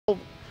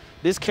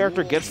this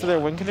character gets to their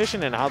win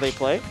condition and how they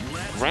play.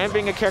 Ram,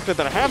 being a character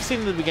that I have seen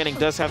in the beginning,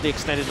 does have the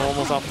extended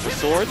normals off of the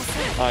swords.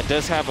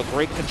 Does have a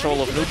great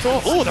control of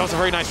neutral. Oh, that was a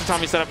very nice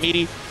Tommy setup.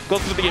 Meaty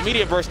goes into the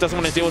immediate burst, doesn't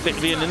want to deal with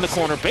it being in the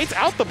corner. Baits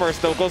out the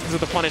burst though, goes into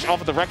the punish off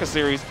of the Rekka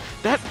series.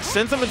 That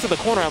sends him into the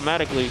corner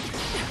automatically.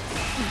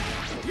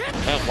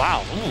 And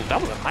wow, ooh,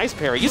 that was a nice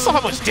parry. You saw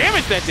how much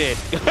damage that did.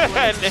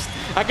 And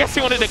I guess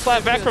he wanted to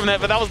clap back from that,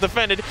 but that was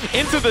defended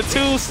into the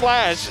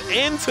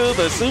 2/ into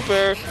the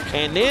super.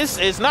 And this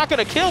is not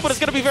going to kill, but it's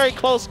going to be very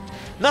close.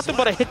 Nothing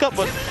but a hiccup,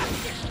 but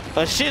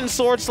a Shin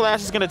sword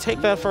slash is going to take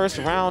that first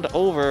round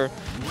over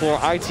for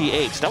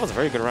ITH. That was a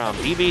very good round.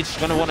 DB's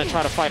going to want to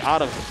try to fight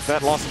out of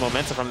that loss of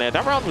momentum from there.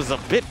 That round was a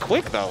bit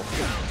quick, though.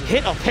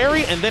 Hit a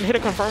parry and then hit a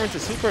confirm into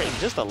super and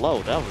just a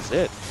low. That was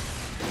it.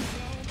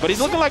 But he's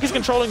looking like he's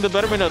controlling the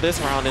betterment of this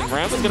round, and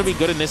Ram is going to be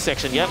good in this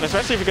section. Yep,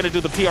 especially if you're going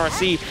to do the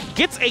PRC.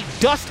 Gets a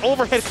dust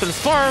overhead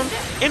confirm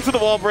into the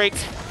wall break.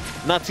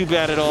 Not too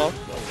bad at all.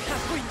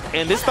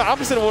 And this is the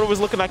opposite of what it was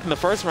looking like in the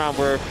first round,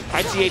 where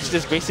ITH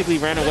just basically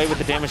ran away with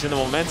the damage and the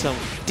momentum.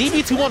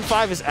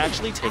 DB215 is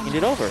actually taking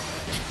it over.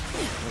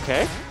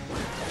 Okay.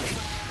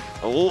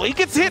 Oh, he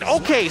gets hit.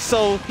 Okay,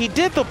 so he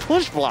did the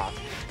push block.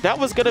 That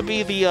was going to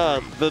be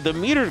the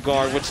meter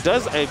guard, which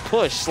does a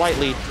push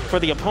slightly for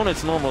the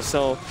opponent's normal.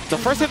 So the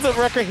first hit the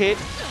Rekka hit,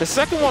 the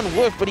second one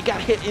whiffed, but he got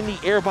hit in the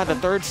air by the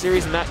third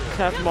series, and that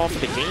cut him off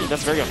of the game.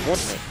 That's very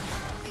unfortunate.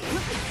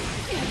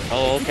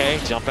 Oh, okay.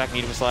 Jump back,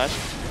 medium slash.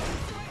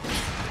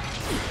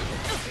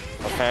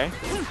 Okay.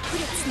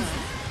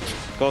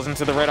 Goes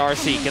into the red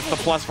RC, gets the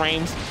plus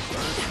frames.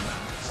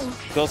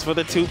 Goes for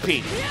the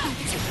 2P.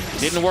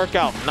 Didn't work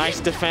out. Nice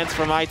defense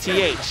from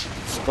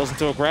ITH. Goes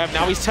into a grab.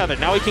 Now he's tethered.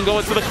 Now he can go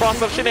into the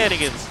cross-up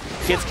shenanigans.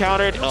 Gets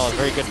countered. Oh,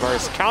 very good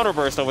burst. Counter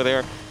burst over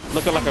there.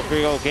 Looking like a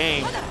big old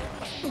game.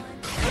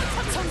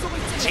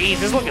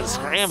 Jeez, it's looking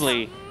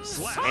scrambly.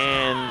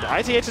 And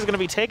ITH is going to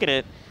be taking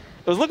it.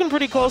 It was looking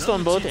pretty close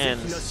on both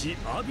ends.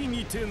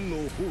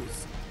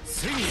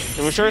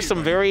 There were sure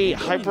some very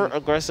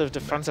hyper-aggressive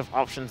defensive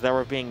options that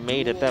were being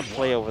made at that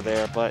play over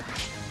there, but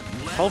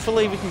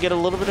hopefully we can get a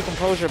little bit of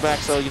composure back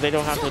so they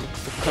don't have to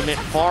commit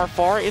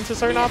far into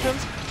certain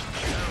options.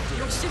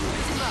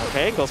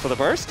 Okay, goes for the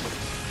burst.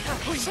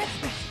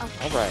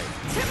 All right.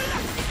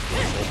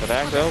 Goes for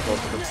that, though. Goes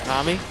for the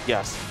Tommy.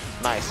 Yes.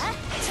 Nice.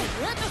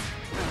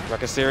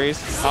 Rekka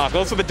series.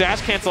 Goes for the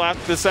dash cancel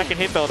after the second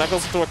hit, though. That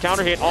goes into a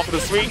counter hit off of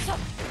the sweep.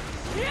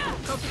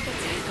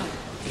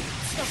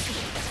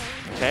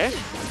 Okay.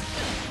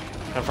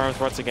 Confirms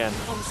once again.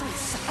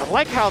 I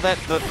like how that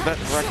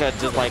Rekka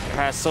just like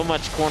has so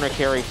much corner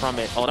carry from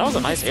it. Oh, that was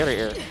a nice air.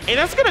 And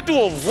that's gonna do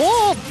a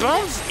wall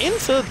bounce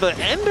into the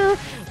ender.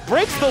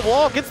 Breaks the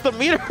wall, gets the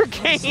meter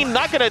gain.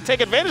 Not gonna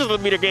take advantage of the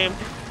meter gain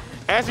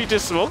as he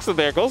just smokes it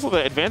there. Goes for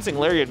the advancing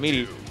lariat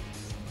meaty.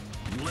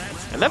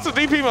 And that's a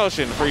DP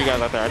motion for you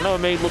guys out there. I know it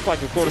may look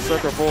like a quarter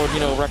circle forward, you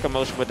know, Rekka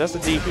motion, but that's a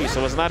DP,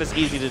 so it's not as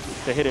easy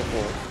to hit it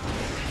forward.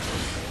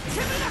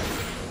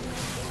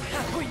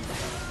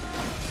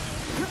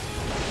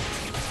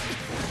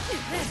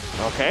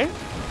 Okay,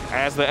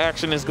 as the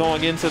action is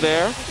going into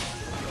there,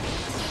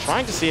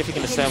 trying to see if he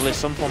can establish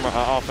some form of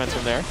offense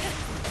from there.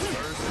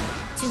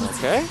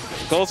 Okay,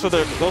 goes for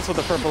the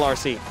purple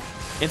RC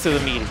into the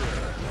meaty.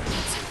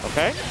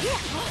 Okay,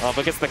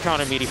 but gets the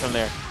counter meaty from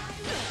there.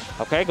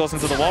 Okay, goes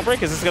into the wall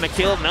break. Is this gonna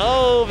kill?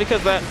 No,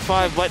 because that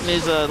 5 button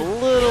is a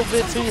little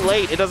bit too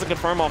late. It doesn't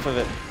confirm off of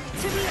it.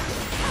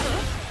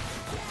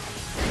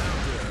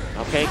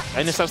 Okay,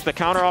 intercepts the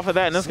counter off of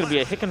that, and that's gonna be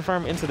a hit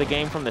confirm into the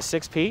game from the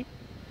 6P.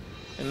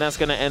 And that's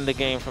going to end the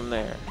game from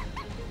there.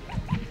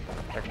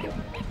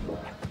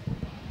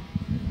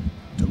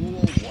 Duel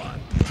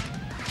 1.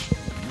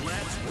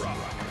 Let's rock.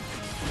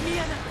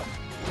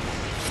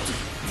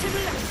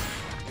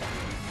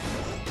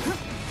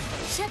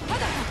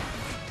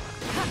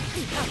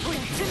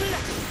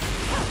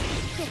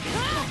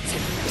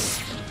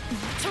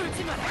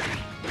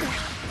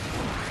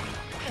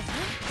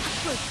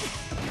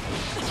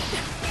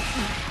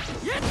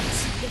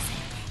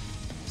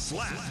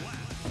 Slap.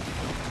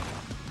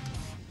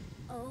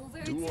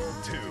 Duel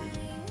 2.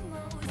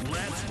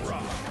 Let's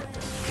rock.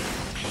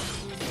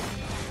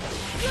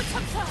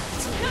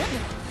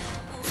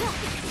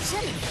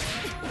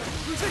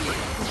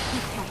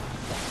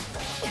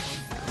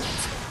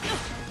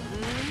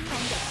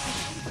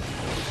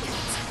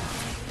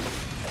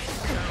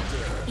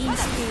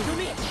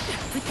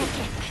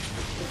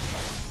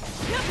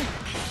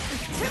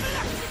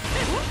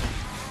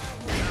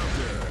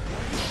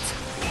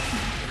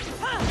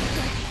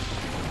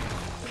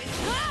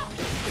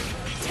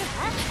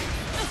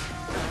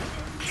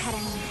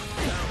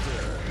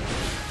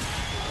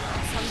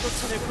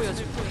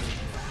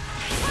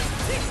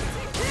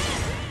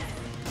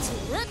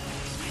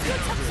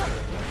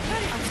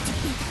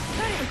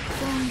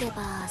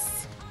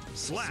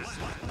 Slap.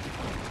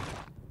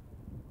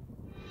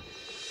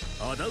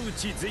 仇討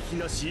ち是非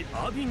なし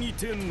阿鼻二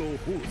天の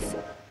ホース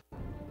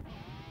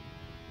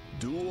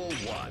Duel 1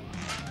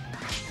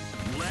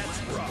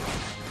 Let's rock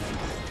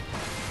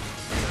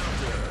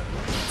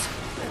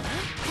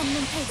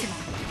털지 마.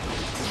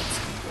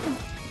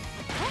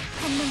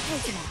 한눈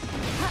털지 마.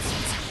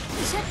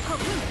 샷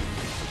허브.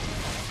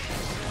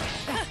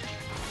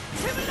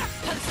 제물라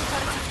한수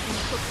가르쳐.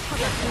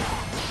 하가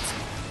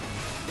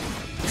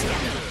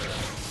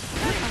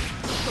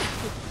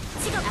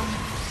지금 안.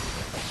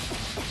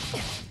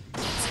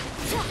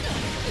 자,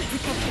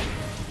 부탁해.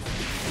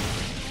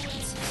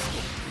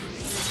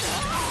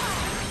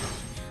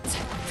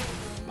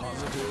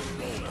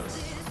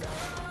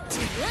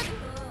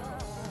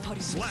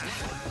 Slap.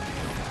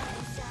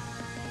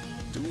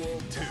 Duel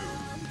 2.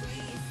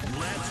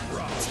 Let's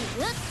rock.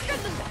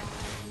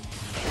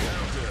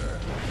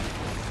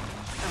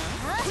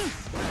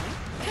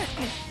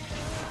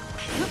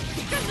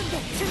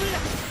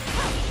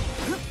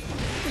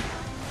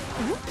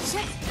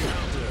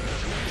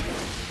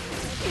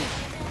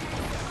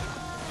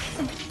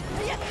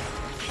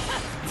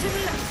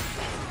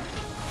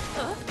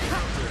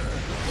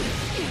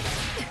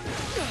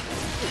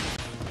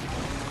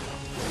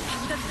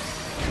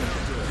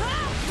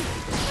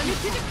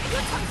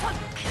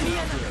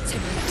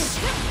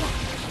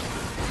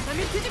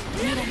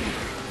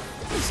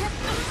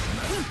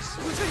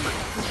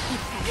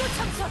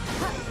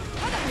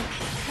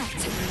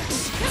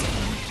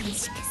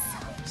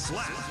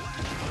 Slap.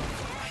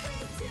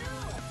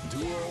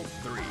 Duel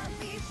 3.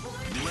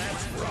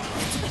 Let's rock.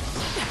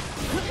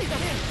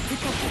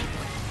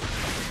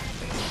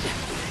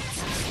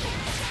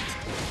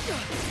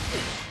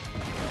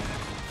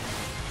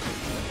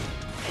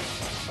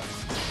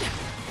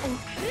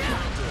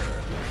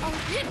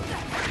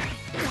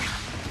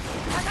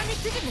 바닥이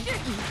뜨겠네.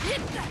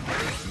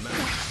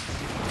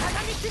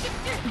 바닥이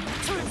뜨겠네.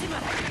 졸지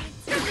마라.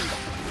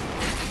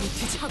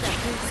 뒤집어가.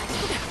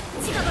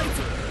 찍어버리지.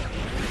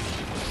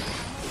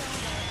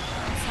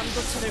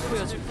 삼도천을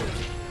보여줄 거야.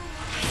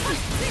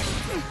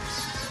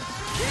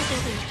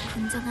 그대를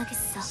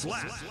긍정하겠어.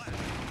 Slap.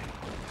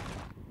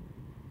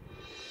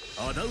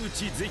 仇討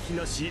ち是非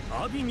なし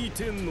阿鼻二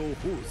天のホ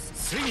ー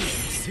ス千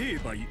成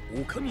敗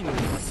お上の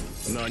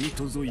数何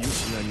とぞよし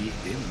なに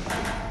閻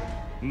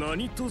魔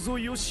何とぞ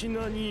よし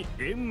なに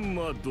閻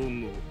魔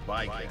殿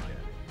Baiken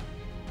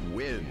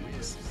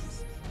wins.